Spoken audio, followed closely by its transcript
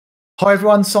Hi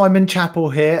everyone, Simon Chappell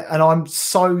here, and I'm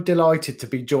so delighted to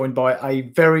be joined by a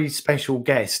very special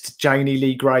guest, Janey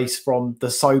Lee Grace from the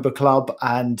Sober Club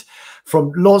and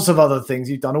from lots of other things.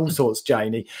 You've done all sorts,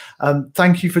 Janey.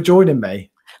 Thank you for joining me.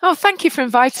 Oh, thank you for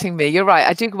inviting me. You're right.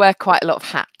 I do wear quite a lot of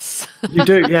hats. You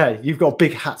do, yeah. You've got a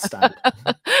big hat stand.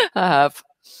 I have.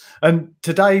 And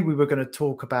today we were going to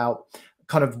talk about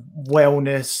kind of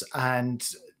wellness and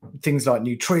things like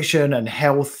nutrition and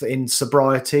health in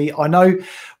sobriety. I know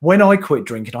when I quit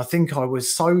drinking, I think I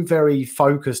was so very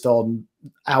focused on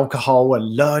alcohol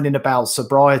and learning about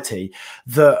sobriety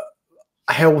that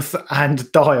health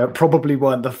and diet probably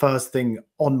weren't the first thing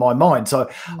on my mind. So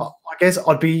I guess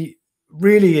I'd be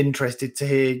really interested to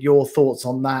hear your thoughts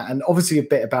on that, and obviously a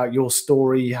bit about your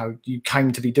story, how you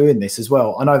came to be doing this as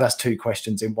well. I know that's two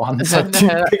questions in one. So No,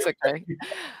 that's okay.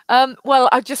 Well,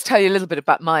 I'll just tell you a little bit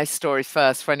about my story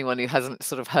first for anyone who hasn't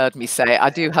sort of heard me say. I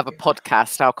do have a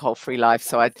podcast, Alcohol Free Life,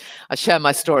 so I share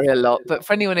my story a lot. But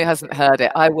for anyone who hasn't heard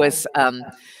it, I was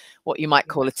what you might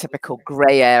call a typical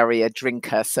grey area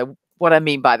drinker. So what I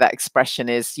mean by that expression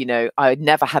is, I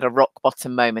never had a rock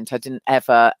bottom moment. I didn't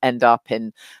ever end up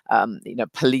in,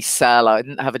 police cell. I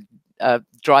didn't have a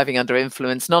driving under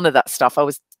influence, none of that stuff. I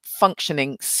was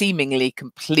functioning seemingly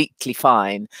completely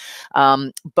fine.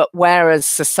 But whereas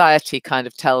society kind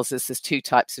of tells us there's two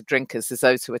types of drinkers, there's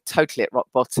those who are totally at rock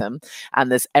bottom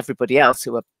and there's everybody else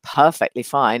who are perfectly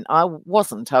fine. I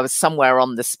wasn't. I was somewhere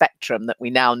on the spectrum that we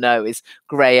now know is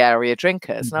grey area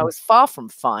drinkers. And I was far from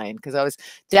fine because I was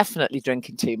definitely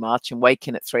drinking too much and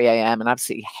waking at 3 a.m. and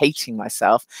absolutely hating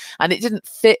myself. And it didn't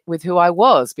fit with who I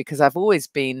was because I've always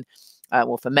been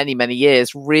for many, many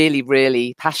years, really,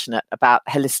 really passionate about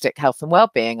holistic health and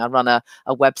well-being. I run a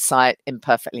website,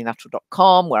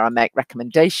 imperfectlynatural.com, where I make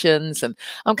recommendations, and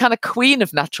I'm kind of queen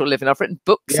of natural living. I've written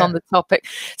books on the topic.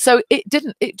 So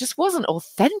it just wasn't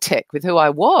authentic with who I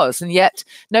was. And yet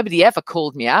nobody ever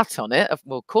called me out on it.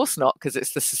 Well, of course not, because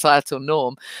it's the societal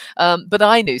norm. But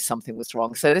I knew something was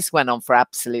wrong. So this went on for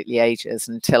absolutely ages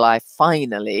until I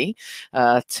finally,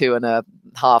 coming up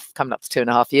to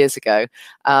 2.5 years ago,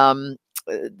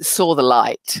 saw the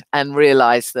light and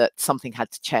realized that something had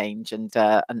to change, and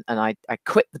I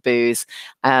quit the booze,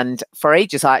 and for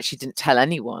ages I actually didn't tell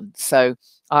anyone. So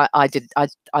I did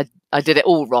it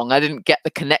all wrong. I didn't get the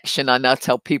connection I now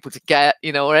tell people to get,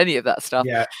 or any of that stuff.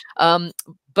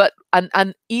 But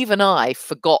even I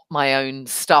forgot my own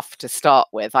stuff to start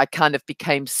with. I kind of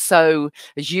became so,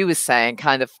 as you were saying,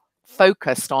 kind of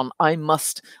focused on I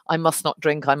must not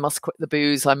drink, I must quit the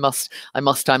booze, I must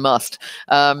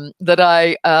that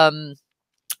I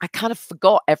kind of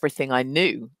forgot everything I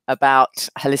knew about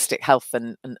holistic health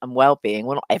and well-being.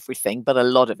 Well, not everything, but a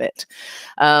lot of it.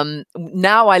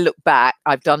 Now I look back,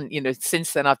 I've done,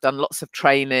 since then I've done lots of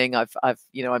training.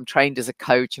 I'm trained as a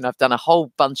coach, and I've done a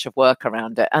whole bunch of work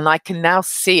around it, and I can now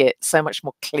see it so much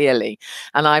more clearly.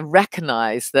 And I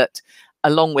recognize that,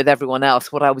 along with everyone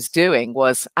else, what I was doing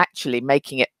was actually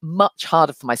making it much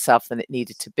harder for myself than it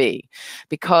needed to be.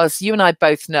 Because you and I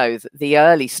both know that the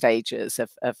early stages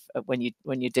of when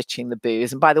you're ditching the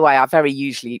booze, and by the way, I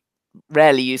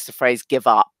rarely use the phrase give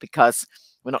up, because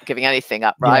we're not giving anything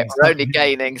up, right? We're only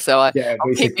gaining. So I'll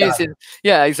keep using,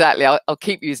 exactly. I'll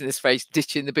keep using this phrase,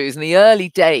 ditching the booze. And the early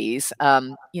days,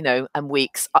 and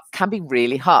weeks can be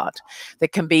really hard. They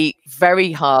can be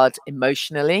very hard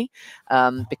emotionally,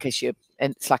 because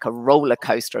it's like a roller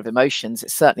coaster of emotions. It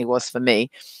certainly was for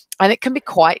me. And it can be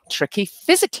quite tricky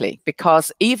physically,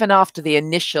 because even after the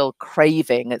initial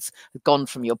craving has gone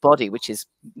from your body, which is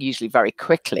usually very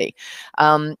quickly,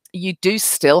 you do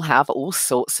still have all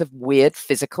sorts of weird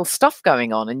physical stuff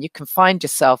going on. And you can find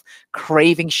yourself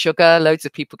craving sugar. Loads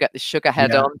of people get the sugar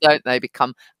head on, don't they?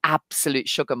 Become absolute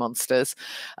sugar monsters.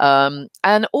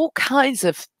 And all kinds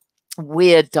of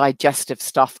weird digestive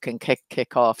stuff can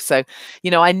kick off. So,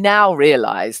 I now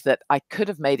realize that I could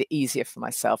have made it easier for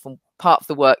myself. And part of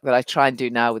the work that I try and do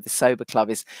now with the Sober Club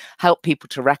is help people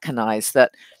to recognize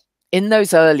that in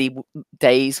those early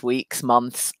days, weeks,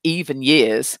 months, even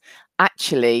years,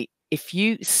 actually, if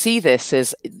you see this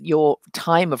as your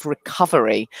time of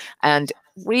recovery and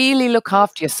really look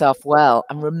after yourself well,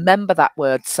 and remember that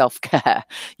word self-care,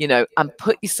 and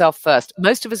put yourself first.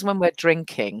 Most of us, when we're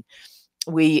drinking,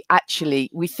 we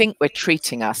think we're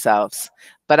treating ourselves,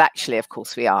 but actually, of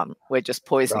course, we aren't. We're just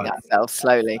poisoning ourselves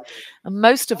slowly. And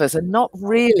most of us are not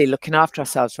really looking after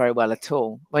ourselves very well at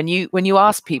all. When you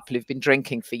ask people who've been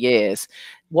drinking for years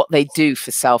what they do for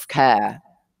self-care,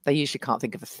 they usually can't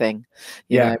think of a thing,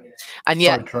 you know. And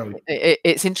yet,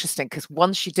 it's interesting, because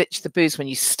once you ditch the booze, when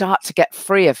you start to get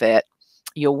free of it,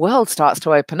 your world starts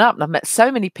to open up. And I've met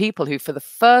so many people who for the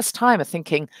first time are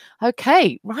thinking,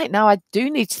 okay, right now I do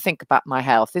need to think about my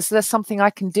health. Is there something I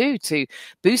can do to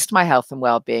boost my health and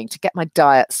well-being, to get my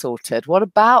diet sorted? What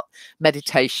about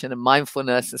meditation and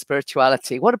mindfulness and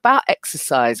spirituality? What about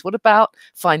exercise? What about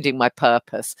finding my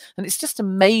purpose? And it's just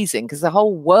amazing because the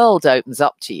whole world opens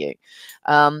up to you.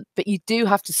 But you do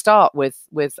have to start with,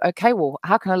 okay, well,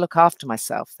 how can I look after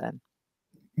myself then?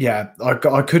 Yeah,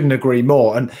 I couldn't agree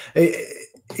more. And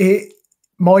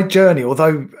my journey,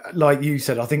 although like you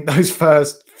said, I think those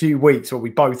first few weeks where we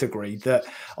both agreed that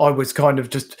I was kind of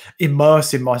just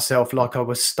immersing myself like I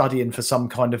was studying for some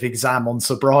kind of exam on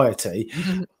sobriety.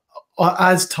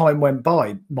 As time went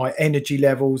by, my energy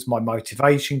levels, my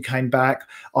motivation came back.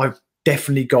 I've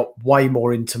definitely got way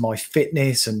more into my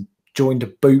fitness and joined a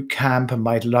boot camp and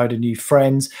made a load of new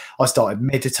friends. I started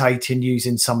meditating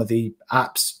using some of the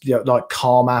apps, like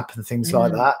Calm app and things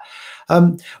like that.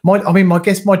 I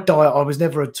guess my diet, I was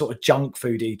never a sort of junk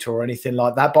food eater or anything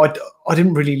like that, but I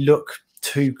didn't really look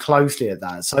too closely at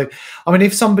that. So, I mean,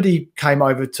 if somebody came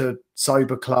over to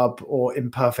Sober Club or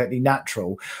Imperfectly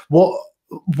Natural, what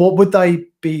would they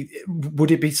be?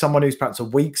 Would it be someone who's perhaps a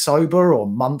week sober or a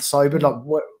month sober? Like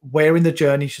where in the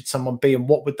journey should someone be, and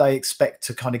what would they expect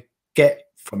to kind of get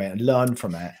from it and learn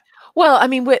from it? Well, I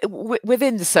mean,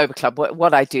 within the Sober Club,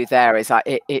 what I do there is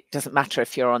it doesn't matter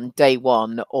if you're on day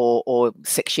one or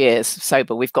 6 years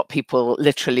sober. We've got people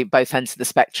literally both ends of the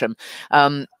spectrum,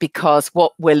 because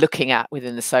what we're looking at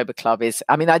within the Sober Club is,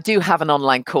 I mean, I do have an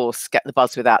online course, Get the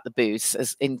Buzz Without the Booze,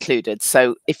 as included.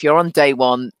 So if you're on day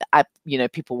one,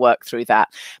 people work through that.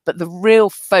 But the real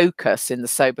focus in the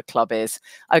Sober Club is,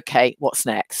 okay, what's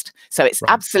next? So it's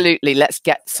absolutely, let's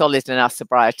get solid in our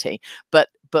sobriety. But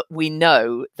we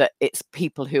know that it's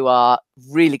people who are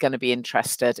really going to be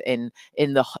interested in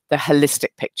the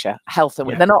holistic picture, health, and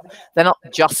they're not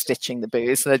just ditching the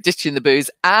booze, they're ditching the booze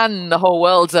and the whole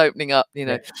world's opening up,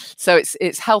 So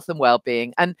it's health and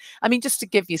well-being. And I mean, just to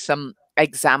give you some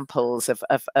examples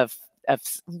of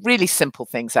really simple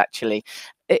things, actually,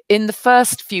 in the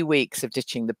first few weeks of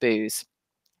ditching the booze,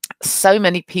 so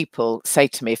many people say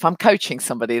to me, if I'm coaching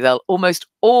somebody, they'll almost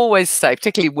always say,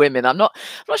 particularly women, I'm not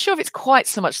sure if it's quite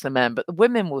so much the men, but the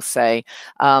women will say,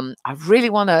 I really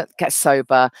want to get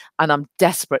sober and I'm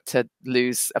desperate to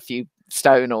lose a few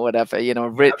stone or whatever,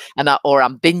 or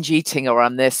I'm binge eating or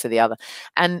I'm this or the other.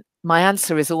 And my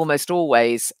answer is almost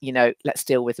always, let's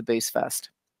deal with the booze first.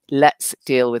 Let's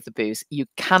deal with the booze. You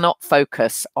cannot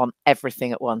focus on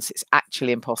everything at once. It's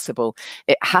actually impossible.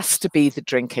 It has to be the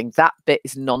drinking. That bit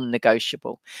is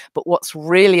non-negotiable. But what's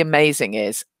really amazing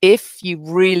is if you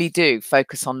really do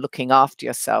focus on looking after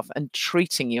yourself and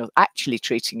actually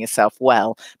treating yourself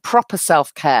well, proper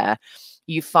self-care,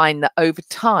 you find that over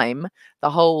time,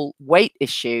 the whole weight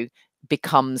issue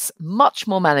becomes much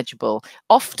more manageable.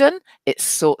 Often it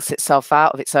sorts itself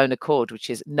out of its own accord, which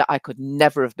is, I could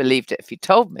never have believed it if you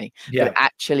told me, but it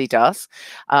actually does.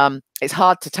 It's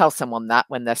hard to tell someone that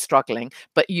when they're struggling,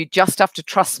 but you just have to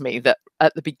trust me that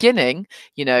at the beginning,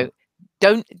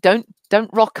 don't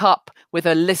rock up with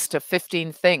a list of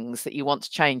 15 things that you want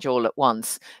to change all at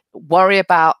once. Worry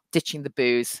about ditching the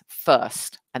booze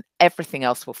first and everything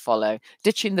else will follow.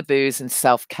 Ditching the booze and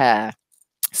self-care.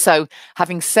 So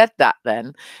having said that,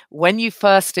 then, when you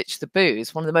first ditch the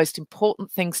booze, one of the most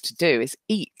important things to do is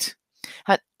eat.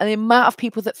 And the amount of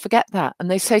people that forget that, and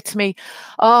they say to me,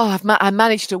 oh, I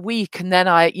managed a week and then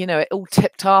it all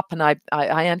tipped up and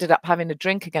I ended up having a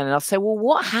drink again. And I'll say, well,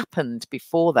 what happened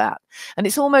before that? And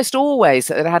it's almost always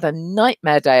that they had a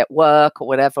nightmare day at work or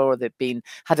whatever, or they'd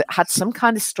had some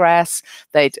kind of stress.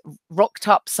 They'd rocked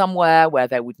up somewhere where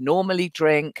they would normally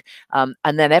drink. And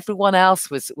then everyone else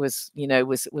was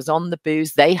on the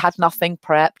booze. They had nothing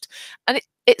prepped. And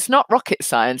it's not rocket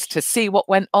science to see what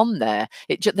went on there.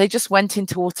 They just went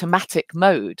into automatic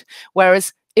mode.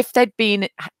 Whereas if they'd been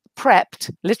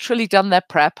prepped, literally done their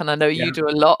prep, and I know you do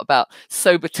a lot about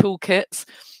sober toolkits,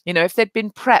 if they'd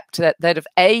been prepped, they'd have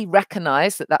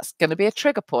recognized that that's going to be a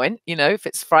trigger point. If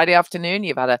it's Friday afternoon,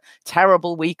 you've had a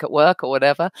terrible week at work or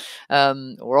whatever,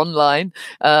 or online,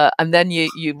 and then you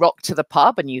rock to the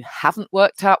pub and you haven't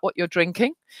worked out what you're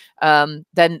drinking,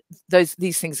 then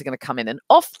these things are going to come in. And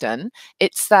often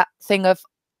it's that thing of,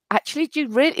 actually,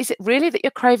 is it really that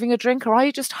you're craving a drink, or are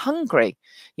you just hungry?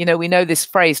 We know this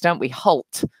phrase, don't we?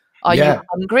 HALT. Are you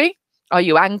hungry? Are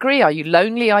you angry? Are you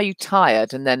lonely? Are you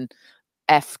tired? And then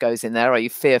F goes in there. Are you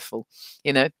fearful?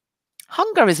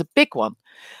 Hunger is a big one,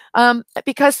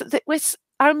 because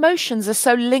our emotions are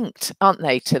so linked, aren't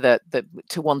they, to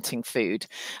to wanting food.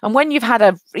 And when you've had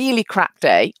a really crap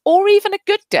day or even a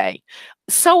good day,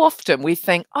 so often we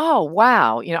think, oh,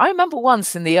 wow. I remember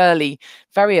once in the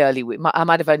very early week, I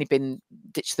might have only been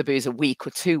ditched the booze a week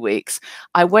or 2 weeks.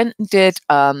 I went and did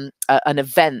an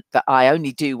event that I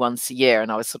only do once a year.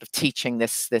 And I was sort of teaching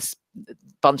this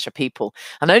bunch of people,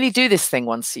 and I only do this thing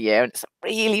once a year. And it's a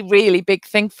really, really big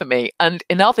thing for me. And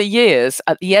in other years,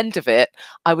 at the end of it,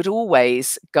 I would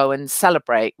always go and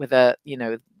celebrate with a,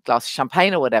 glass of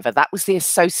champagne or whatever. That was the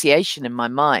association in my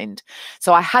mind.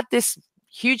 So I had this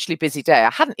hugely busy day. I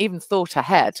hadn't even thought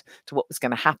ahead to what was going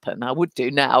to happen. I would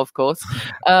do now, of course.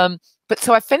 But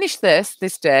so I finished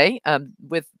this day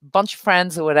with a bunch of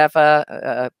friends or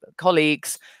whatever,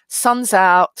 colleagues, sun's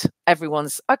out,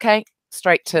 everyone's okay,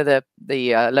 straight to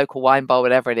the local wine bar,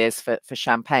 whatever it is, for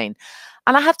champagne.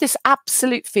 And I have this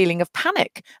absolute feeling of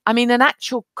panic. I mean, an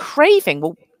actual craving.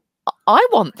 Well, I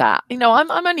want that.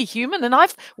 I'm only human, and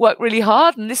I've worked really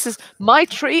hard, and this is my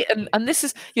treat, and this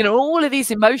is, all of these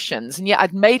emotions. And yet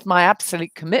I'd made my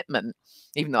absolute commitment,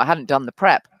 even though I hadn't done the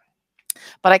prep.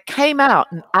 But I came out,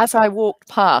 and as I walked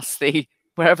past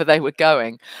wherever they were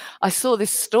going, I saw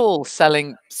this stall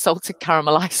selling salted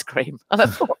caramel ice cream. And I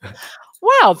thought,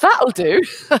 wow, that'll do.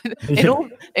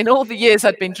 In all the years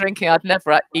I'd been drinking, I'd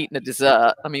never eaten a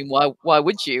dessert. I mean, why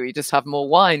would you? You just have more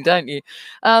wine, don't you?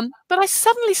 But I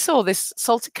suddenly saw this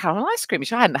salted caramel ice cream,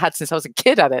 which I hadn't had since I was a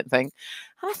kid, I don't think.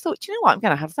 And I thought, you know what, I'm going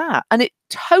to have that. And it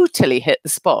totally hit the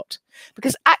spot,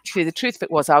 because actually the truth of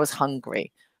it was I was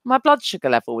hungry. My blood sugar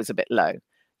level was a bit low,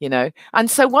 And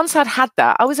so once I'd had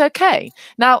that, I was okay.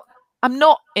 Now, I'm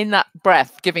not in that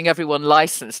breath giving everyone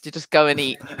license to just go and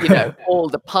eat, all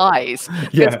the pies.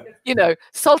 Yeah.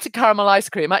 Salted caramel ice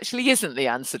cream actually isn't the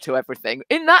answer to everything.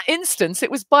 In that instance,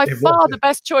 it was by far the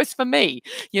best choice for me.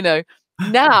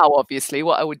 Now, obviously,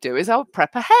 what I would do is I would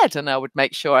prep ahead, and I would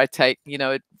make sure I take,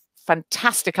 a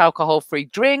fantastic alcohol-free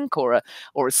drink or a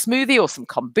smoothie or some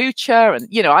kombucha,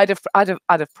 and I'd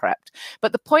have prepped.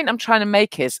 But the point I'm trying to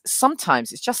make is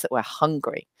sometimes it's just that we're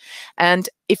hungry, and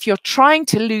if you're trying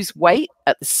to lose weight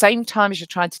at the same time as you're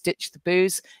trying to ditch the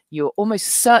booze, you're almost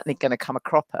certainly going to come a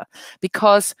cropper,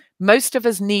 because most of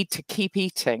us need to keep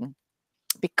eating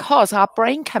because our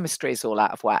brain chemistry is all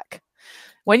out of whack.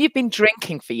 When you've been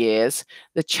drinking for years,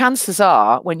 the chances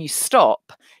are when you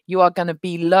stop, you are going to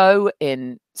be low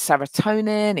in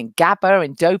serotonin, in GABA,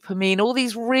 in dopamine, all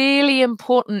these really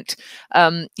important,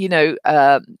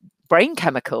 brain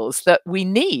chemicals that we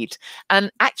need.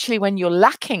 And actually, when you're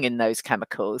lacking in those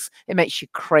chemicals, it makes you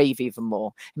crave even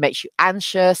more. It makes you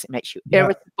anxious. It makes you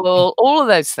irritable. All of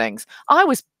those things. I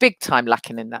was big time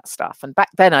lacking in that stuff, and back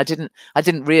then I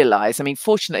didn't realize. I mean,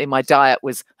 fortunately, my diet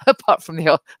was, apart from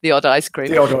the odd ice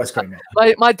cream,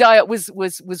 my diet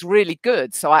was really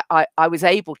good. So I was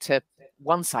able to.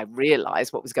 Once I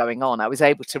realized what was going on, I was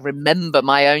able to remember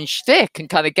my own shtick and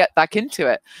kind of get back into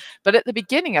it. But at the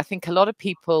beginning, I think a lot of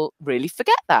people really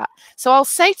forget that. So I'll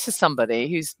say to somebody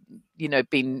who's,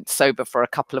 been sober for a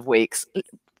couple of weeks,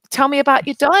 tell me about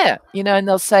your diet, and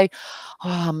they'll say,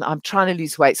 oh, I'm trying to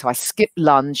lose weight. So I skip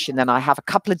lunch, and then I have a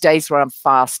couple of days where I'm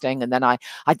fasting. And then I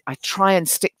try and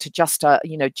stick to just a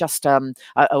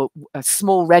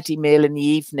small ready meal in the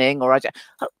evening, or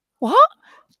what?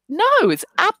 No, it's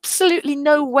absolutely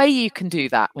no way you can do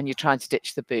that when you're trying to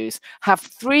ditch the booze. Have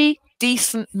 3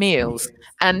 decent meals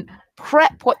and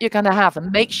prep what you're going to have,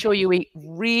 and make sure you eat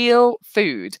real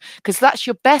food, because that's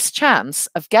your best chance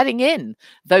of getting in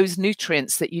those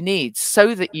nutrients that you need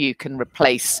so that you can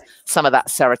replace some of that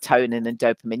serotonin and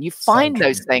dopamine. You find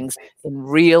those things in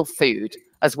real food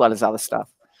as well as other stuff.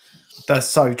 That's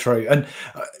so true. And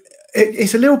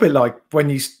it's a little bit like when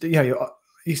you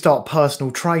start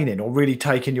personal training or really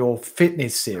taking your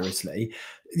fitness seriously.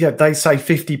 They say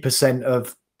 50%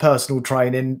 of personal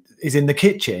training is in the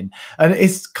kitchen, and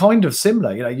it's kind of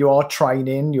similar. You are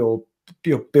training, you're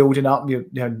building up your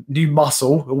new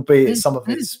muscle, albeit some of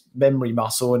it's memory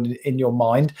muscle and in your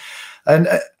mind,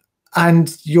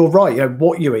 and you're right.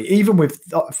 What you eat, even with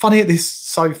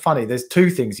so funny. There's 2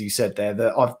 things you said there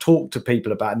that I've talked to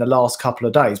people about in the last couple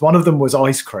of days. One of them was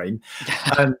ice cream,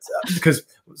 and because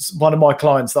one of my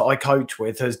clients that I coach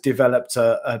with has developed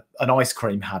an ice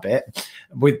cream habit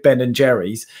with Ben and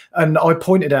Jerry's, and I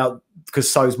pointed out,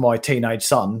 because so's my teenage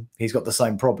son, he's got the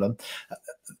same problem.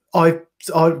 I've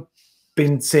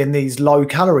been seeing these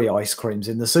low-calorie ice creams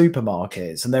in the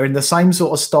supermarkets, and they're in the same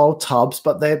sort of style tubs,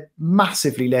 but they're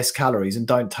massively less calories and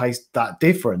don't taste that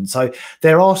different. So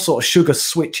there are sort of sugar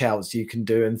switch outs you can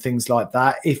do and things like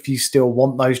that if you still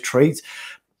want those treats.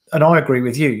 And I agree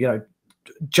with you,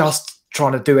 just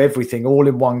trying to do everything all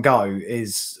in one go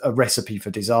is a recipe for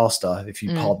disaster, if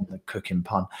you pardon the cooking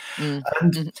pun.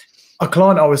 And a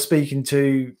client I was speaking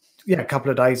to a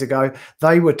couple of days ago,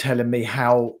 they were telling me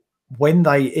how when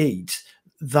they eat,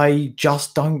 they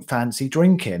just don't fancy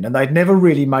drinking, and they'd never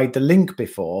really made the link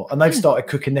before, and they've started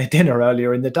cooking their dinner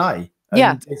earlier in the day. And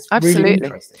yeah, it's absolutely. really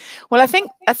interesting. Well, I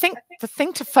think the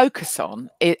thing to focus on,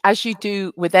 as you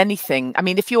do with anything, I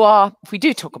mean, if we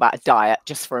do talk about a diet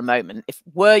just for a moment,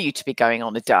 were you to be going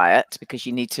on a diet because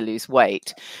you need to lose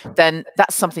weight, then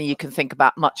that's something you can think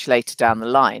about much later down the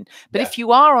line. But if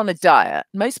you are on a diet,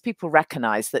 most people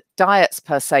recognize that diets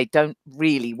per se don't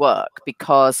really work,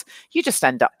 because you just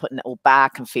end up putting it all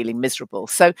back and feeling miserable.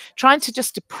 So trying to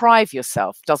just deprive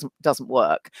yourself doesn't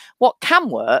work. What can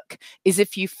work is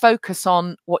if you focus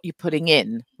on what you're putting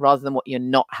in rather than what you're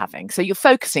not having. So you're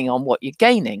focusing on what you're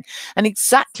gaining, and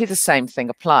exactly the same thing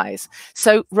applies.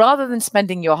 So rather than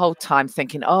spending your whole time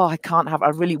thinking, oh, I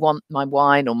really want my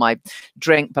wine or my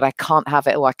drink, but I can't have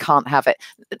it, or I can't have it.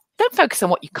 Don't focus on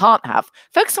what you can't have.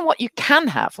 Focus on what you can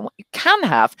have. And what you can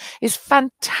have is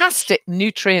fantastic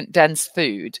nutrient-dense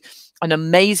food and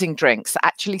amazing drinks that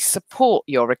actually support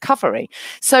your recovery.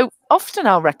 So often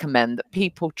I'll recommend that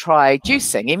people try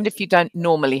juicing, even if you don't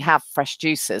normally have fresh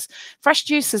juices and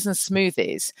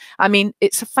smoothies. I mean,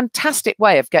 it's a fantastic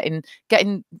way of getting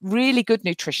really good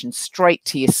nutrition straight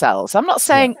to your cells. I'm not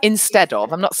saying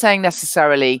I'm not saying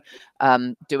necessarily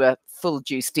do a full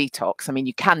juice detox. I mean,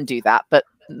 you can do that, but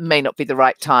may not be the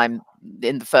right time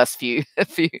in the first few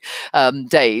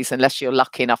days, unless you're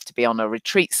lucky enough to be on a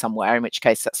retreat somewhere, in which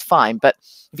case that's fine. But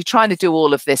if you're trying to do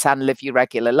all of this and live your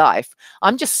regular life,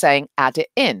 I'm just saying add it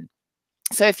in.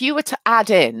 So if you were to add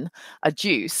in a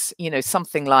juice,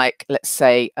 something like, let's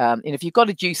say, if you've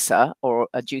got a juicer, or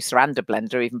a juicer and a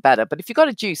blender, even better. But if you've got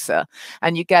a juicer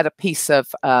and you get a piece of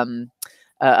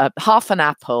half an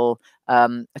apple,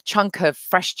 a chunk of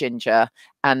fresh ginger,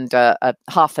 and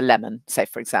half a lemon, say,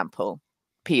 for example,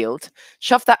 peeled,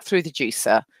 shove that through the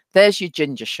juicer. There's your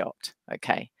ginger shot.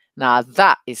 Okay. Now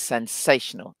that is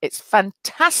sensational. It's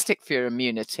fantastic for your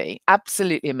immunity.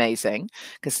 Absolutely amazing,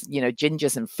 because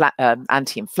ginger's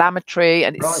anti-inflammatory,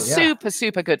 and it's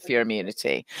super good for your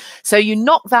immunity. So you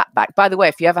knock that back. By the way,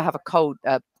 if you ever have a cold,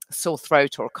 sore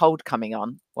throat or a cold coming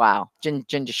on, wow,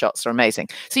 ginger shots are amazing.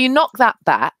 So you knock that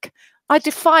back. I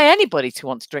defy anybody to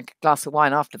want to drink a glass of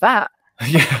wine after that.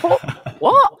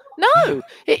 What? No,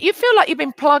 you feel like you've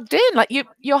been plugged in, like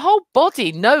your whole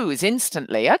body knows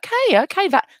instantly, okay,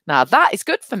 that is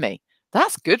good for me.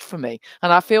 That's good for me.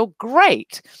 And I feel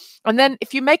great. And then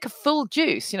if you make a full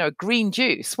juice, a green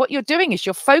juice, what you're doing is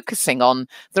you're focusing on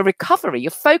the recovery.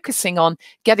 You're focusing on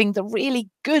getting the really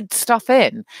good stuff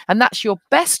in. And that's your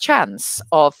best chance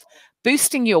of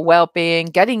boosting your well-being,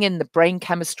 getting in the brain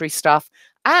chemistry stuff.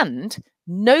 And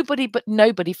nobody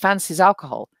fancies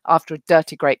alcohol after a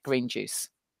dirty, great green juice.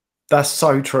 That's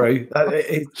so true.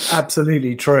 It's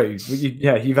absolutely true.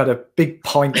 You've had a big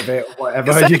pint of it or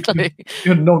whatever. Exactly.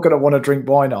 You're not going to want to drink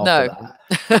wine after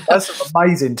that. That's some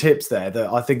amazing tips there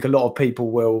that I think a lot of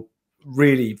people will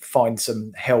really find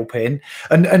some help in.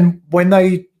 And when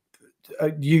they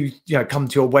come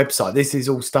to your website, this is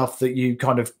all stuff that you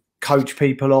kind of coach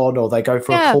people on, or they go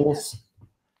for a course?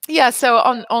 Yeah, so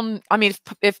I mean,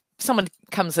 if someone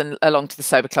comes along to the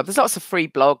Sober Club, there's lots of free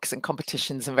blogs and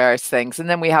competitions and various things. And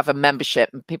then we have a membership,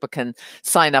 and people can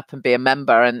sign up and be a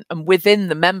member. And within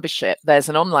the membership, there's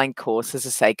an online course, as I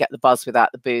say, Get the Buzz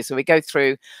Without the Booze, where we go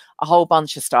through a whole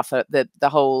bunch of stuff, the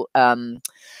whole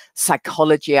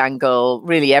psychology angle,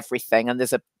 really everything. And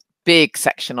there's a big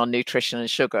section on nutrition and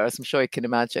sugar, as I'm sure you can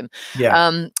imagine.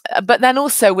 But then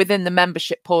also within the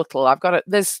membership portal,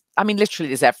 literally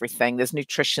there's everything. There's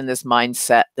nutrition, there's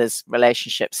mindset, there's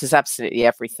relationships, there's absolutely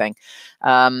everything.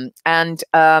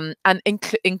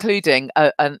 Including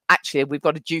actually we've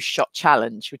got a juice shot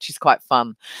challenge, which is quite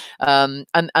fun. And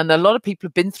a lot of people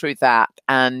have been through that,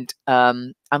 and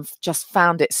I've just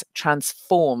found it's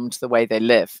transformed the way they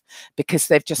live, because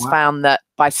they've just found that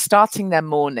by starting their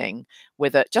morning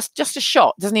with just a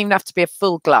shot, doesn't even have to be a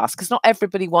full glass, because not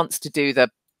everybody wants to do the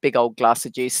big old glass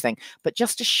of juice thing, but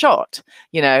just a shot,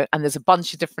 and there's a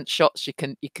bunch of different shots you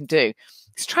can do.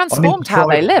 It's transformed how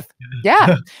they live.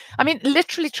 Yeah. I mean,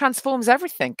 literally transforms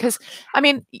everything. Because I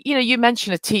mean, you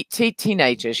mentioned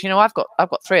teenagers, I've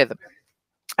got 3 of them.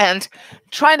 And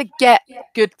trying to get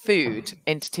good food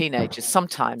into teenagers,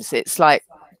 sometimes it's like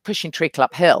pushing treacle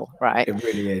uphill, right? It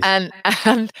really is.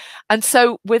 And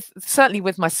so certainly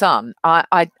with my son,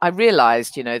 I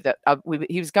realized, that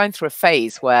he was going through a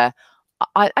phase where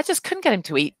I just couldn't get him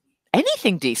to eat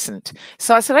anything decent.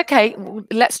 So I said, okay,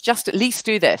 let's just at least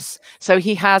do this. So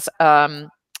he has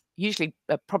usually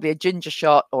probably a ginger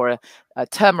shot or a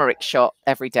turmeric shot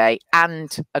every day,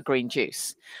 and a green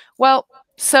juice. Well,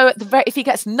 so if he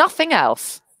gets nothing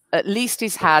else, at least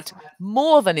he's had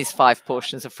more than his 5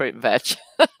 portions of fruit and veg.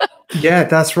 Yeah,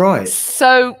 that's right.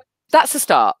 So that's a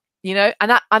start, you know,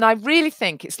 and I really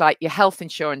think it's like your health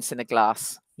insurance in a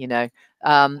glass, you know.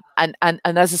 And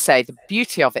as I say, the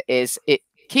beauty of it is it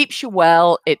keeps you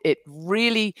well. It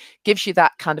really gives you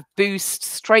that kind of boost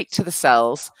straight to the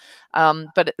cells.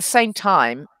 But at the same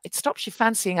time, it stops you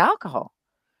fancying alcohol.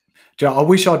 I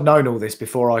wish I'd known all this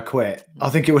before I quit. I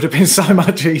think it would have been so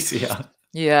much easier.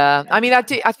 Yeah, I mean, I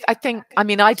think, I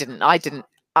mean, I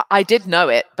did know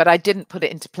it, but I didn't put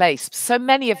it into place. So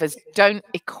many of us don't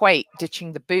equate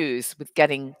ditching the booze with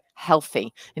getting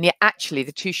healthy. And yet actually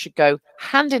the two should go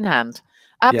hand in hand.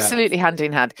 Absolutely hand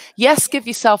in hand. Yes, give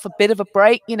yourself a bit of a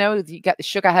break. You know, you get the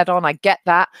sugar head on. I get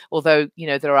that. Although, you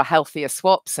know, there are healthier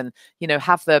swaps, and, you know,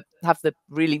 have the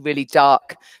really, really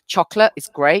dark chocolate is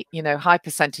great. You know, high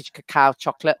percentage cacao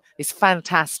chocolate is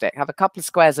fantastic. Have a couple of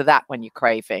squares of that when you're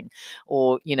craving,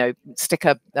 or, you know, stick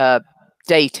a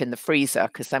date in the freezer,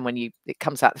 because then when it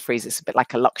comes out the freezer, it's a bit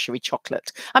like a luxury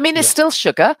chocolate. I mean, it's still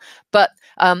sugar, but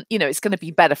you know, it's going to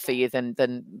be better for you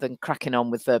than cracking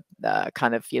on with the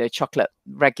kind of, you know, chocolate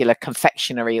regular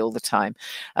confectionery all the time.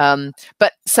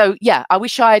 But so yeah, I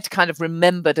wish I'd kind of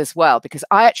remembered as well, because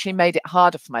I actually made it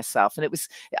harder for myself, and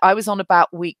I was on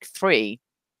about week 3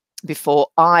 before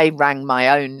I rang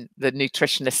the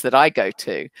nutritionist that I go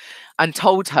to, and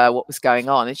told her what was going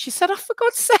on. And she said, "Oh, for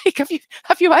God's sake,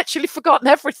 have you actually forgotten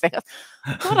everything?"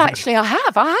 God, actually, I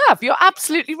have. You're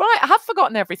absolutely right. I have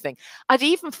forgotten everything. I'd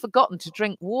even forgotten to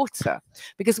drink water,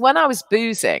 because when I was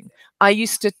boozing, I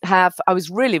was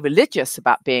really religious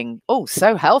about being,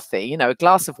 so healthy, you know, a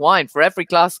glass of wine for every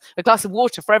glass, a glass of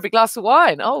water for every glass of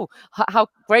wine. Oh, how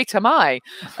great am I?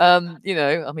 You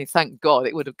know, I mean, thank God,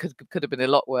 it could have been a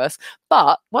lot worse.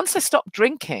 But once I stopped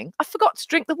drinking, I forgot to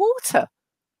drink the water.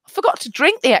 I forgot to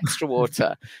drink the extra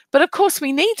water. But of course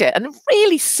we need it. And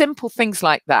really simple things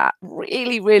like that,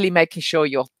 really, really making sure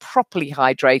you're properly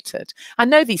hydrated. I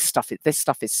know this stuff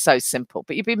is so simple,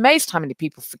 but you'd be amazed how many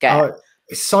people forget. Oh,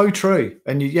 it's so true.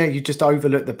 And you just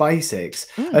overlook the basics.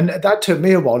 And that took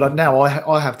me a while. And now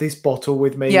I have this bottle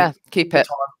with me. Yeah, keep it.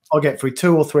 I get through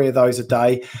 2 or 3 of those a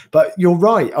day. But you're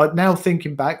right. Now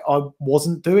thinking back, I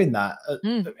wasn't doing that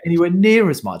anywhere near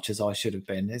as much as I should have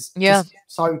been. It's just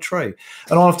so true.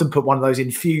 And I often put one of those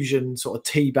infusion sort of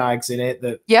tea bags in it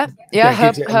that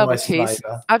herbal teas.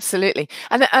 Flavor. Absolutely.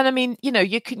 And I mean, you know,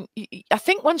 I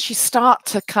think once you start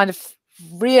to kind of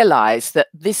realize that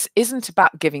this isn't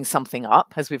about giving something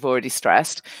up, as we've already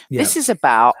stressed, this is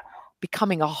about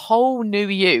becoming a whole new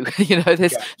you. You know,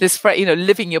 this you know,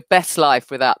 living your best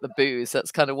life without the booze.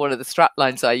 That's kind of one of the strap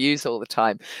lines I use all the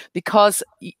time, because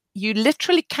you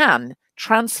literally can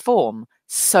transform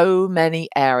so many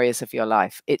areas of your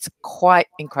life. It's quite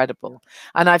incredible.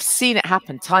 And I've seen it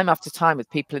happen time after time with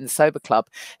people in the sober club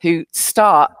who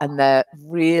start and they're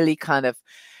really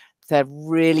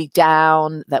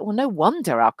down. Well, no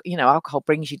wonder, you know, alcohol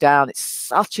brings you down. It's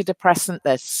such a depressant.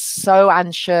 They're so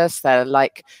anxious. They're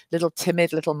like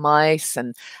timid little mice,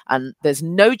 and there's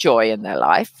no joy in their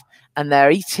life. And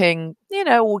they're eating, you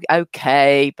know,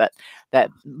 okay, but they're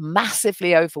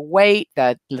massively overweight.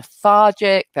 They're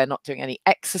lethargic. They're not doing any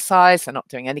exercise. They're not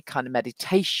doing any kind of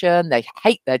meditation. They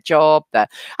hate their job.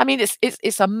 I mean,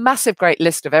 it's a massive, great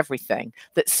list of everything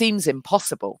that seems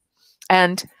impossible.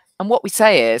 And what we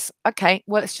say is, okay,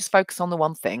 well, let's just focus on the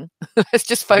one thing. Let's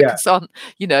just focus on,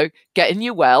 you know, getting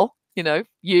you well, you know,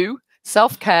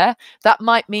 self-care. That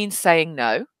might mean saying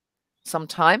no.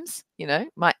 Sometimes, you know,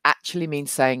 might actually mean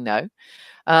saying no.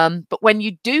 But when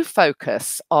you do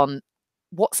focus on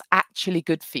what's actually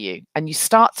good for you and you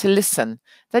start to listen,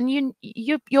 then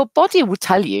your body will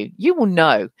tell you, you will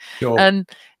know. Sure.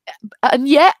 And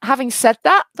yet, having said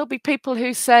that, there'll be people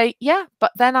who say, yeah,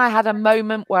 but then I had a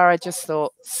moment where I just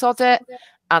thought, sod it.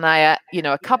 And I, you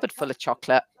know, a cupboard full of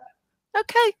chocolate.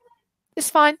 Okay,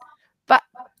 it's fine. But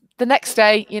the next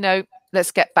day, you know,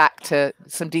 let's get back to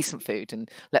some decent food and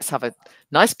let's have a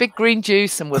nice big green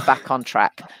juice and we're back on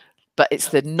track. But it's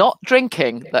the not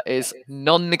drinking that is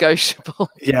non-negotiable.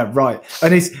 Yeah, right.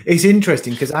 And it's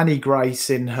interesting because Janey Grace,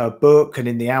 in her book and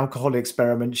in the Alcohol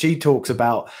Experiment, she talks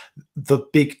about the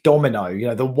big domino, you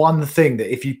know, the one thing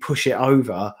that if you push it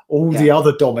over, all the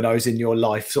other dominoes in your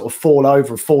life sort of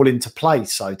fall into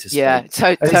place, so to speak. Yeah,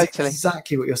 totally.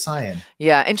 Exactly what you're saying.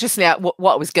 Yeah, interestingly,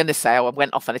 what I was going to say, I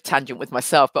went off on a tangent with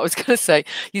myself, but I was going to say,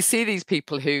 you see these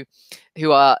people who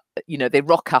are, you know, they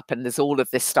rock up and there's all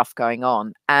of this stuff going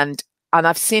on. And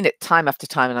I've seen it time after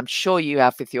time, and I'm sure you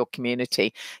have with your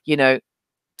community, you know,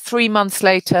 3 months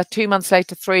later, 2 months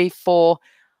later, 3, 4,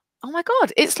 oh my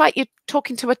God, it's like you're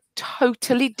talking to a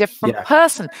totally different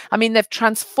person. I mean, they've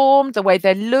transformed the way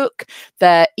they look.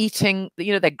 They're eating,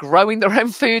 they're growing their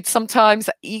own food sometimes,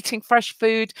 eating fresh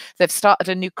food. They've started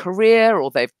a new career,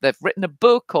 or they've written a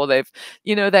book, or they've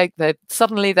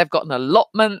suddenly they've got an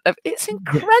allotment. It's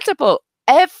incredible.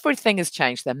 Everything has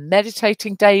changed. They're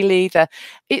meditating daily.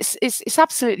 It's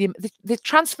absolutely, the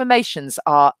transformations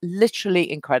are literally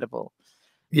incredible.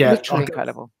 Yeah, literally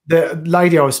incredible. The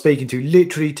lady I was speaking to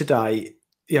literally today,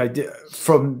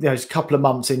 from a couple of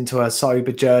months into her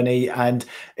sober journey, and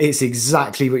it's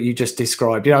exactly what you just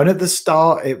described. And at the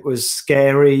start, it was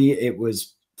scary. It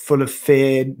was full of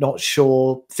fear, not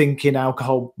sure, thinking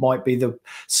alcohol might be the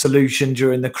solution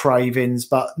during the cravings.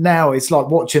 But now it's like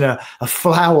watching a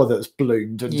flower that's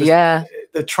bloomed, and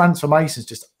the transformation is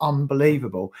just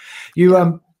unbelievable.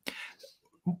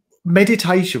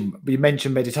 Meditation, you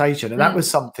mentioned meditation, and that was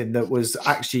something that was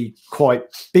actually quite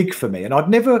big for me, and I'd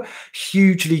never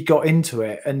hugely got into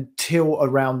it until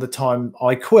around the time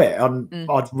I quit.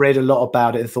 I'd read a lot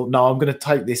about it and thought, no, I'm going to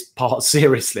take this part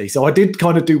seriously. So I did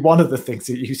kind of do one of the things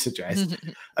that you suggest,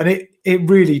 and it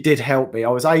really did help me. I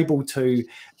was able to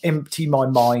empty my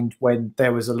mind when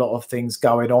there was a lot of things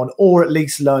going on, or at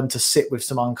least learn to sit with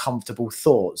some uncomfortable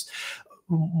thoughts.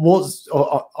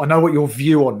 I know what your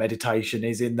view on meditation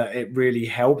is, in that it really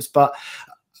helps, but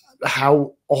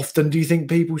how often do you think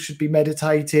people should be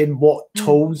meditating? What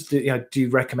tools do you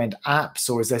recommend? Apps,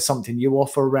 or is there something you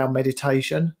offer around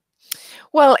meditation?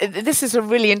 Well, this is a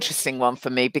really interesting one for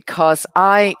me, because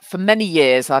for many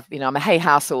years, I'm a Hay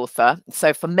House author.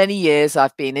 So for many years,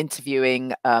 I've been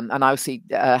interviewing, and I also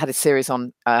had a series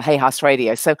on Hay House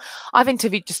Radio. So I've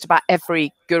interviewed just about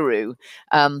every guru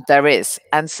there is.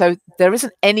 And so there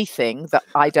isn't anything that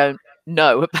I don't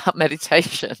know about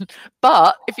meditation.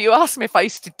 But if you ask me if I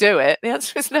used to do it, the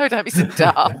answer is no. Don't be so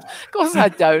daft. Of course I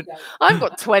don't. I've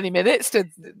got 20 minutes to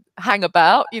hang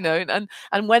about, and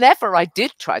whenever I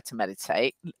did try to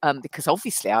meditate, because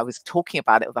obviously I was talking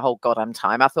about it the whole goddamn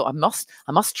time, I thought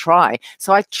I must try.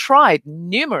 So I tried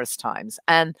numerous times,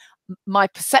 and my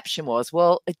perception was,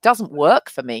 well, it doesn't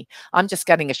work for me. I'm just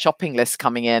getting a shopping list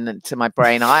coming into my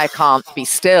brain. I can't be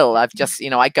still. I've just,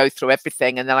 I go through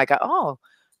everything, and then I go, oh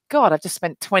God, I've just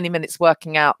spent 20 minutes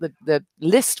working out the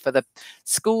list for the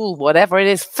school, whatever it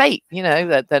is, fate, for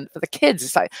the kids.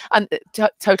 It's like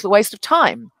total waste of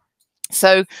time.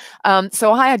 So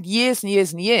I had years and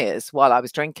years and years while I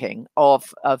was drinking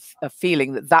of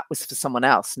feeling that was for someone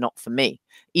else, not for me,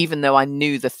 even though I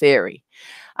knew the theory.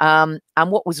 And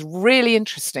what was really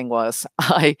interesting was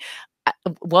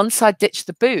once I ditched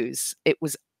the booze, it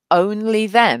was only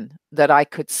then that I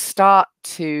could start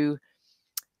to,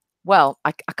 well,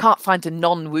 I can't find a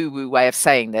non-woo-woo way of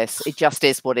saying this. It just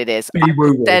is what it is.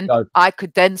 I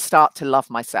could then start to love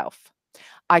myself.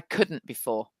 I couldn't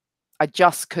before. I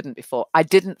just couldn't before. I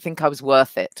didn't think I was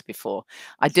worth it before.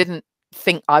 I didn't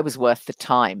think I was worth the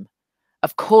time.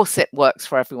 Of course, it works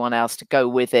for everyone else to go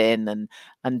within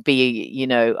and be,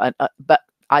 but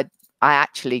I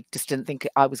actually just didn't think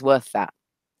I was worth that.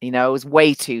 I was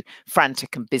way too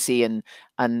frantic and busy, and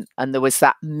there was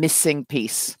that missing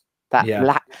piece.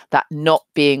 That not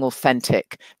being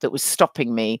authentic that was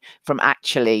stopping me from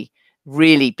actually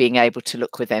really being able to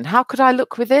look within. How could I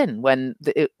look within when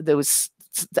there was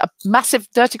a massive,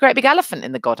 dirty, great big elephant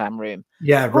in the goddamn room?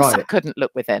 Yeah, of course right. I couldn't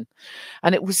look within.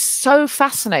 And it was so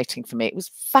fascinating for me. It was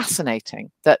fascinating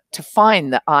to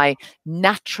find that I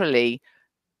naturally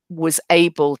was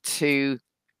able to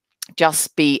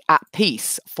just be at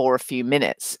peace for a few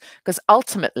minutes, because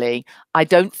ultimately I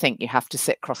don't think you have to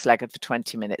sit cross-legged for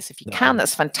 20 minutes. If you can,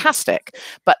 that's fantastic.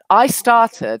 But I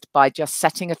started by just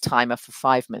setting a timer for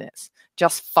 5 minutes,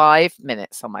 just 5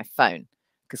 minutes on my phone,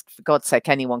 because for God's sake,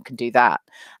 anyone can do that.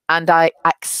 And I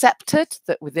accepted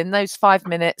that within those 5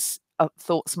 minutes,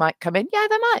 thoughts might come in. Yeah,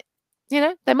 they might.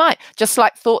 They might, just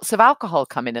like thoughts of alcohol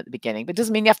come in at the beginning, but it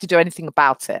doesn't mean you have to do anything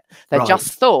about it. They're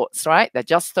just thoughts, right? They're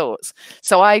just thoughts.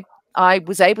 So I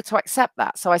was able to accept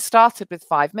that. So I started with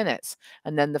 5 minutes,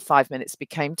 and then the 5 minutes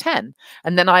became 10.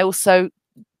 And then I also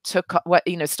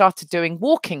started doing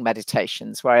walking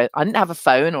meditations, where I didn't have a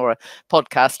phone or a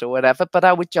podcast or whatever, but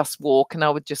I would just walk and I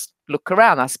would just look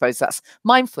around. I suppose that's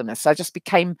mindfulness. I just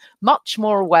became much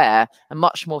more aware and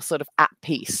much more sort of at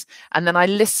peace. And then I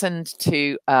listened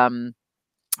to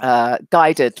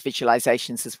guided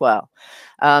visualizations as well.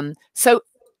 So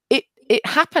it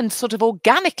happened sort of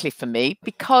organically for me,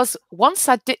 because once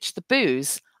I ditched the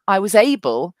booze, I was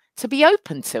able to be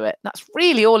open to it. That's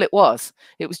really all it was.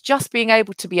 It was just being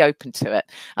able to be open to it.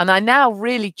 And I now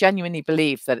really genuinely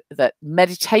believe that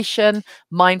meditation,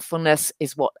 mindfulness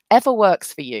is whatever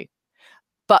works for you.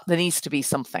 But there needs to be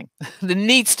something. There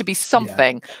needs to be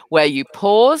something where you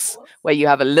pause, where you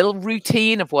have a little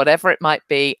routine of whatever it might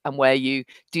be, and where you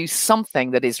do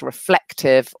something that is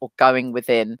reflective or going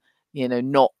within,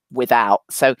 not without.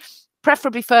 So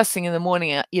preferably first thing in the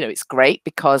morning, it's great,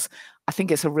 because I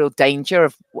think it's a real danger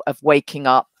of waking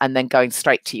up and then going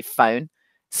straight to your phone.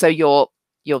 So you're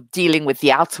dealing with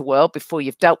the outer world before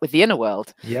you've dealt with the inner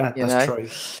world. Yeah, that's true.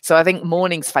 So I think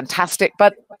morning's fantastic,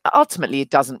 but ultimately it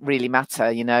doesn't really matter,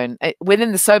 And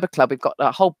within the Sober Club, we've got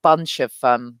a whole bunch of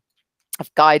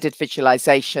guided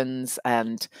visualizations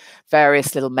and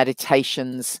various little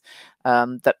meditations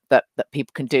that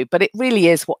people can do. But it really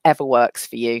is whatever works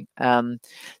for you.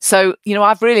 So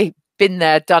I've really been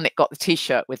there, done it, got the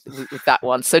t-shirt with that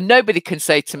one. So nobody can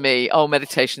say to me, oh,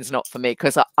 meditation's not for me,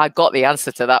 because I got the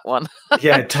answer to that one.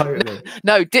 Yeah, totally.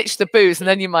 No, ditch the booze and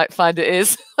then you might find it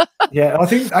is. Yeah, I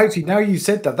think actually now you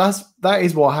said that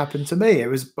is what happened to me. It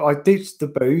was, I ditched the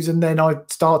booze and then I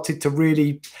started to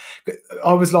really,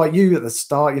 I was like you at the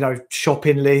start,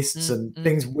 shopping lists and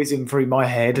things whizzing through my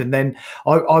head. And then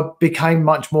I became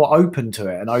much more open to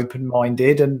it and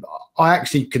open-minded, and I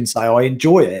actually can say I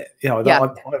enjoy it. I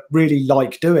really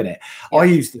like doing it. Yeah. I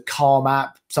use the Calm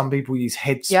app. Some people use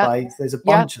Headspace. Yeah. There's a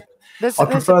bunch of them. I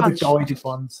prefer the guided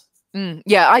ones.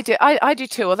 Yeah, I do. I do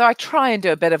too. Although I try and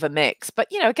do a bit of a mix, but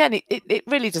again, it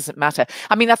really doesn't matter.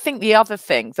 I mean, I think the other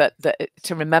thing that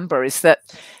to remember is that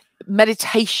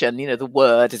meditation, the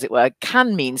word, as it were,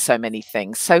 can mean so many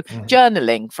things. So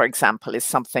journaling, for example, is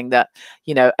something that,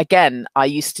 again, I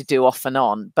used to do off and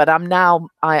on, but I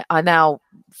now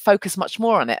focus much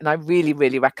more on it, and I really,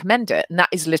 really recommend it. And that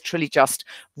is literally just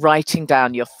writing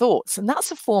down your thoughts. And that's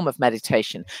a form of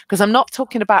meditation, because I'm not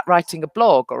talking about writing a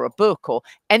blog or a book or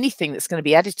anything that's going to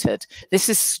be edited. This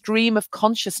is stream of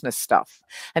consciousness stuff.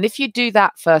 And if you do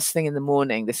that first thing in the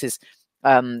morning, this is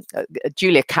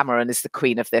Julia Cameron is the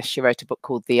queen of this. She wrote a book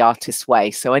called The Artist's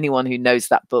Way. So anyone who knows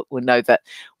that book will know that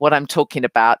what I'm talking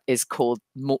about is called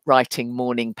writing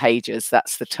morning pages.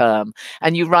 That's the term.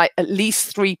 And you write at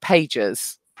least 3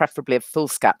 pages, preferably of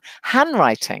foolscap.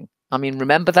 Handwriting. I mean,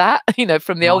 remember that,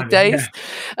 from the old days.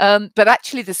 Yeah. But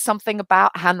actually, there's something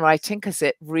about handwriting, because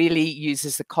it really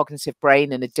uses the cognitive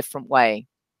brain in a different way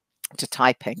to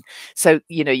typing. So,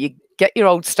 you get your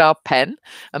old style pen.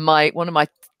 And one of my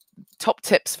top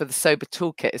tips for the Sober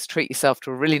Toolkit is treat yourself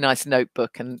to a really nice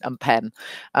notebook and pen,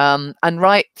 and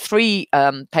write 3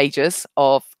 pages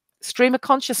of stream of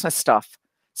consciousness stuff.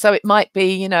 So it might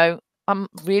be, I'm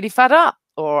really fed up,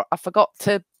 or I forgot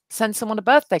to send someone a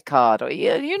birthday card, or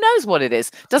who knows what it is.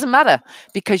 Doesn't matter,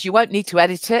 because you won't need to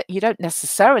edit it. You don't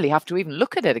necessarily have to even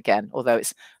look at it again, although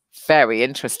it's very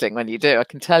interesting when you do, I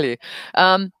can tell you.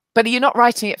 But you're not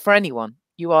writing it for anyone.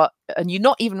 And you're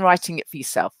not even writing it for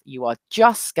yourself. You are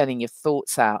just getting your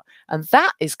thoughts out. And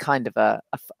that is kind of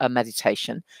a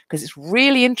meditation, because it's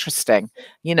really interesting,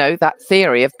 that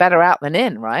theory of better out than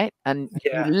in, right? And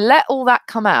you let all that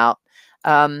come out.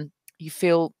 You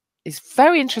feel, it's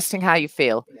very interesting how you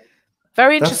feel.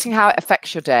 Very interesting how it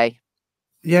affects your day.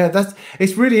 Yeah,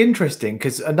 it's really interesting,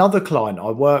 because another client I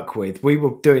work with, we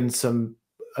were doing some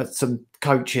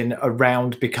coaching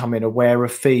around becoming aware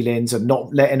of feelings and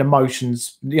not letting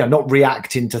emotions, not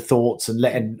reacting to thoughts and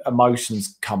letting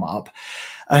emotions come up.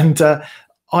 And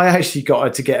I actually got her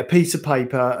to get a piece of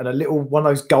paper and a little one of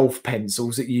those golf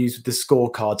pencils that you use with the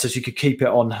scorecard, so she could keep it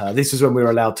on her. This is when we were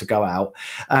allowed to go out.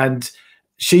 And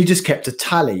she just kept a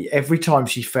tally every time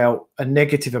she felt a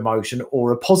negative emotion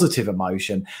or a positive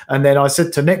emotion. And then I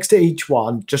said to, next to each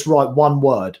one, just write one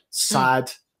word: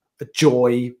 sad,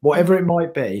 joy, whatever it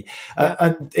might be.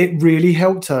 And it really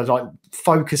helped her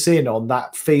focus in on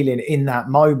that feeling in that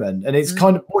moment. And it's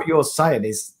kind of what you're saying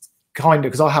is kind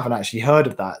of, because I haven't actually heard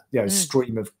of that,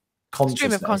 stream of consciousness.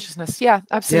 Stream of consciousness, yeah,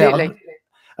 absolutely. Yeah,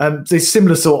 it's a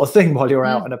similar sort of thing while you're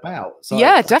out and about. So,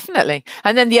 yeah, definitely.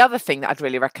 And then the other thing that I'd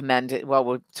really recommend, while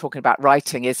we're talking about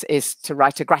writing, is to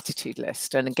write a gratitude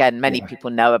list. And again, many people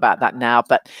know about that now,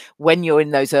 but when you're in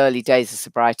those early days of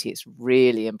sobriety, it's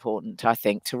really important, I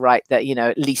think, to write that,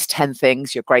 at least 10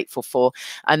 things you're grateful for.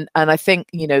 And I think,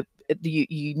 you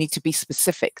need to be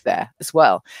specific there as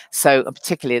well. So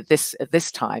particularly at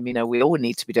this time, we all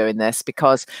need to be doing this,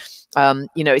 because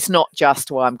it's not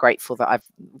just, well, I'm grateful that I've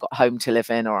got a home to live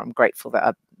in, or I'm grateful that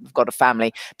I've got a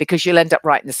family, because you'll end up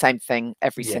writing the same thing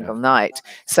every single night.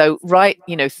 So write,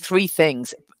 3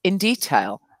 things in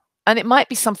detail, and it might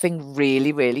be something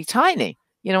really, really tiny.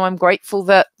 I'm grateful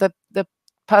that the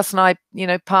person I,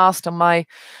 passed on my,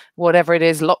 whatever it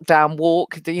is, lockdown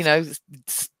walk,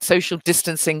 social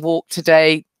distancing walk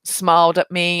today, smiled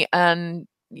at me and,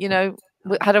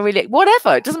 had a really,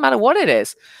 whatever, it doesn't matter what it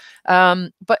is.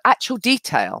 But actual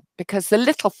detail, because the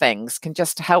little things can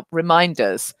just help remind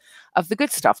us of the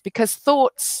good stuff. Because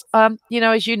thoughts, as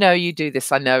you do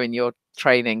this, I know in your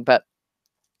training, but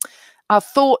our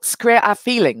thoughts create our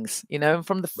feelings, and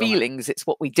from the feelings, it's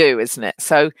what we do, isn't it?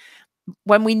 So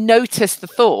when we notice the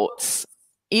thoughts,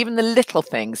 even the little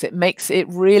things, it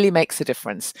really makes a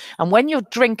difference. And when you're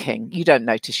drinking, you don't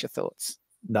notice your thoughts.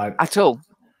 No. At all.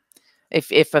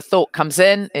 If a thought comes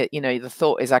in, the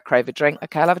thought is, I crave a drink.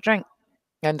 Okay, I'll have a drink.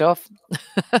 End off.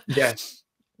 Yeah,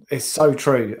 it's so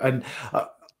true. And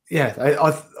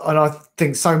I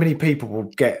think so many people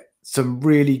will get some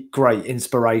really great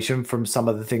inspiration from some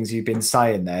of the things you've been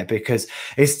saying there, because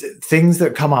it's things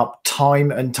that come up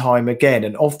time and time again,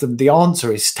 and often the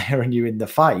answer is staring you in the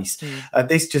face. And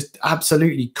this just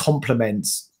absolutely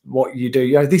complements what you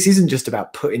do. This isn't just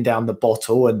about putting down the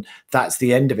bottle and that's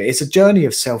the end of it. It's a journey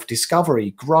of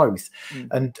self-discovery, growth,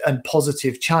 and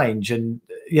positive change. And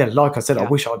like I said, I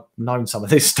wish I'd known some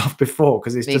of this stuff before,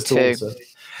 because it's awesome.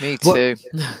 Me too.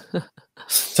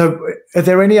 So are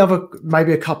there any other,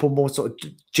 maybe a couple more sort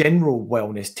of general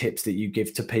wellness tips that you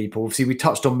give to people? Obviously we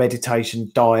touched on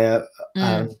meditation, diet.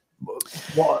 I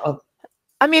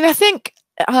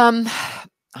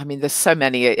think there's so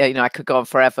many, I could go on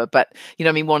forever, but,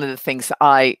 one of the things that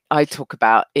I talk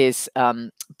about is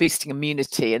boosting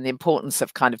immunity, and the importance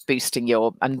of kind of boosting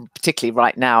and particularly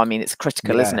right now, it's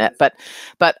critical, isn't it? But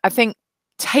I think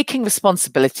taking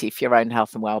responsibility for your own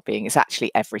health and well-being is actually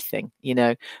everything,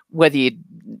 whether you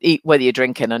eat, whether you're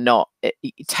drinking or not,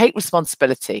 you take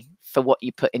responsibility for what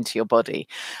you put into your body.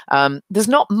 There's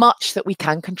not much that we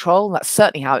can control. That's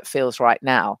certainly how it feels right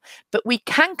now. But we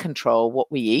can control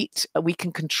what we eat. We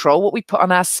can control what we put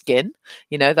on our skin.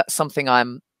 That's something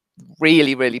I'm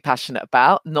really, really passionate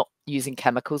about, not using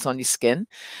chemicals on your skin.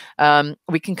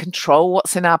 We can control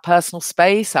what's in our personal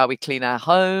space, how we clean our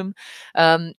home.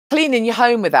 Cleaning your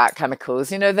home without chemicals,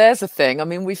 there's a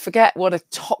thing. We forget what a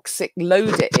toxic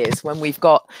load it is when we've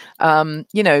got,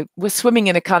 we're swimming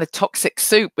in a kind of toxic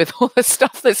soup with all the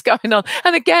stuff that's going on.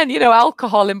 And again,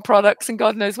 alcohol in products and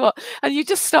God knows what. And you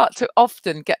just start to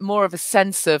often get more of a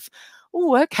sense of,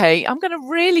 oh, okay, I'm going to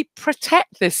really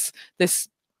protect this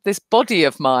body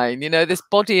of mine, this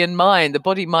body and mind, the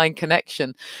body-mind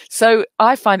connection. So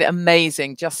I find it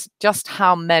amazing just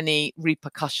how many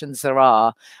repercussions there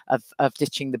are of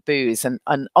ditching the booze.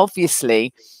 And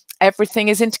obviously everything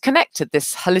is interconnected,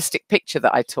 this holistic picture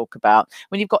that I talk about.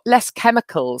 When you've got less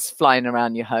chemicals flying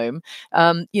around your home,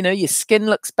 your skin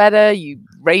looks better, you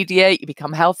radiate, you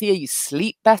become healthier, you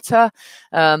sleep better.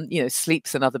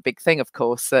 Sleep's another big thing, of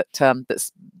course,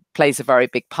 that's plays a very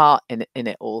big part in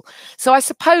it all. So I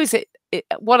suppose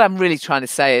what I'm really trying to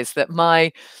say is that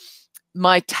my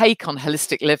take on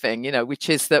holistic living, which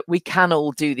is that we can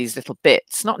all do these little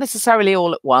bits, not necessarily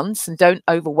all at once, and don't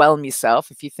overwhelm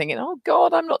yourself if you're thinking, oh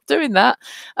God, I'm not doing that.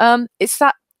 It's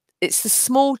the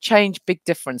small change, big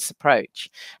difference approach.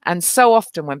 And so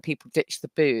often when people ditch the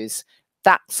booze,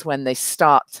 that's when they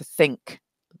start to think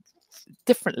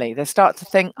differently. They start to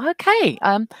think, okay,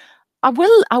 I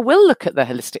will look at the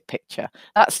holistic picture.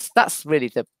 That's really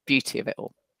the beauty of it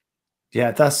all. Yeah,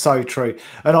 that's so true.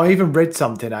 And I even read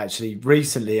something actually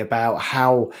recently about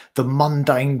how the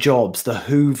mundane jobs, the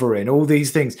hoovering, all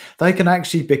these things, they can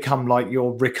actually become like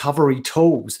your recovery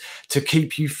tools to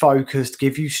keep you focused,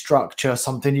 give you structure,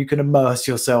 something you can immerse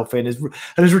yourself in. And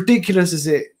as ridiculous as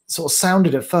it sort of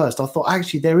sounded at first, I thought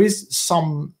actually there is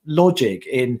some logic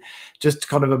in just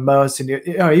kind of immersing you.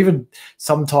 Even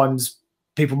sometimes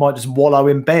people might just wallow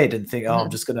in bed and think, oh, I'm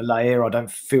just going to lay here, I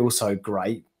don't feel so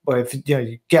great. But if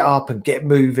you get up and get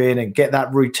moving and get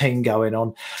that routine going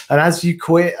on, and as you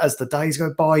quit, as the days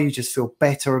go by, you just feel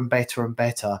better and better and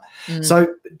better. So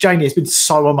Janey, it's been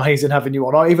so amazing having you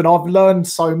on. I've learned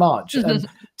so much. And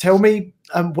tell me,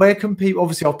 where can people,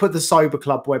 obviously I'll put the Sober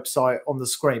Club website on the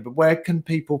screen, but where can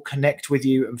people connect with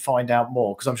you and find out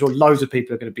more? Because I'm sure loads of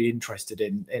people are going to be interested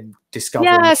in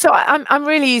discovering. Yeah, so I'm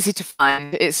really easy to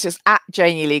find. It's just at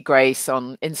Janey Lee Grace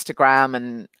on Instagram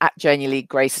and at Janey Lee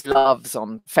Grace Loves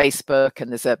on Facebook.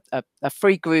 And there's a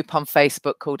free group on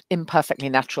Facebook called Imperfectly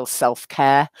Natural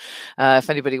Self-Care, if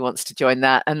anybody wants to join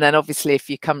that. And then obviously if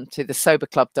you come to the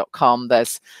soberclub.com,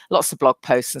 there's lots of blog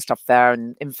posts and stuff there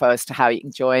and info as to how you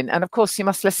can join. And of course, you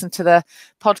must listen to the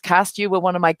podcast. You were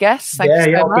one of my guests. Thank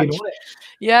you so much.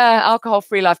 Yeah, Alcohol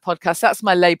Free Life podcast. That's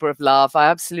my labor of love. I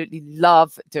absolutely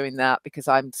love doing that because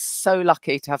I'm so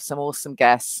lucky to have some awesome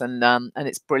guests, and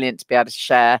it's brilliant to be able to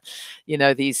share,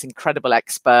 these incredible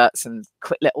experts and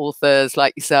quit lit authors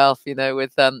like yourself,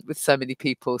 with so many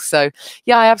people. So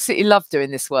yeah, I absolutely love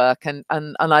doing this work, and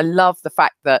I love the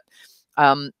fact that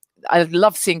I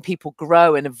love seeing people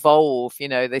grow and evolve. You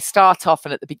know, they start off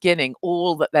and at the beginning,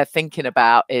 all that they're thinking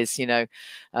about is, you know,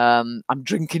 I'm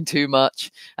drinking too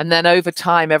much. And then over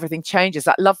time, everything changes.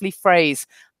 That lovely phrase,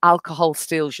 alcohol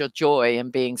steals your joy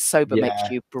and being sober makes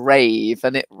you brave.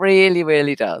 And it really,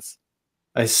 really does.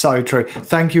 It's so true.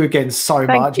 Thank you again so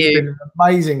much. You. You've been an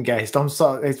amazing guest.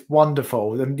 It's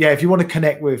wonderful. And yeah, if you want to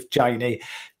connect with Janey,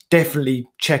 definitely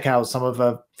check out some of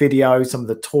her videos, some of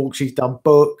the talks she's done,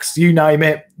 books, you name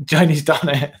it. Janey's done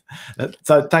it.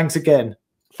 So thanks again.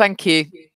 Thank you.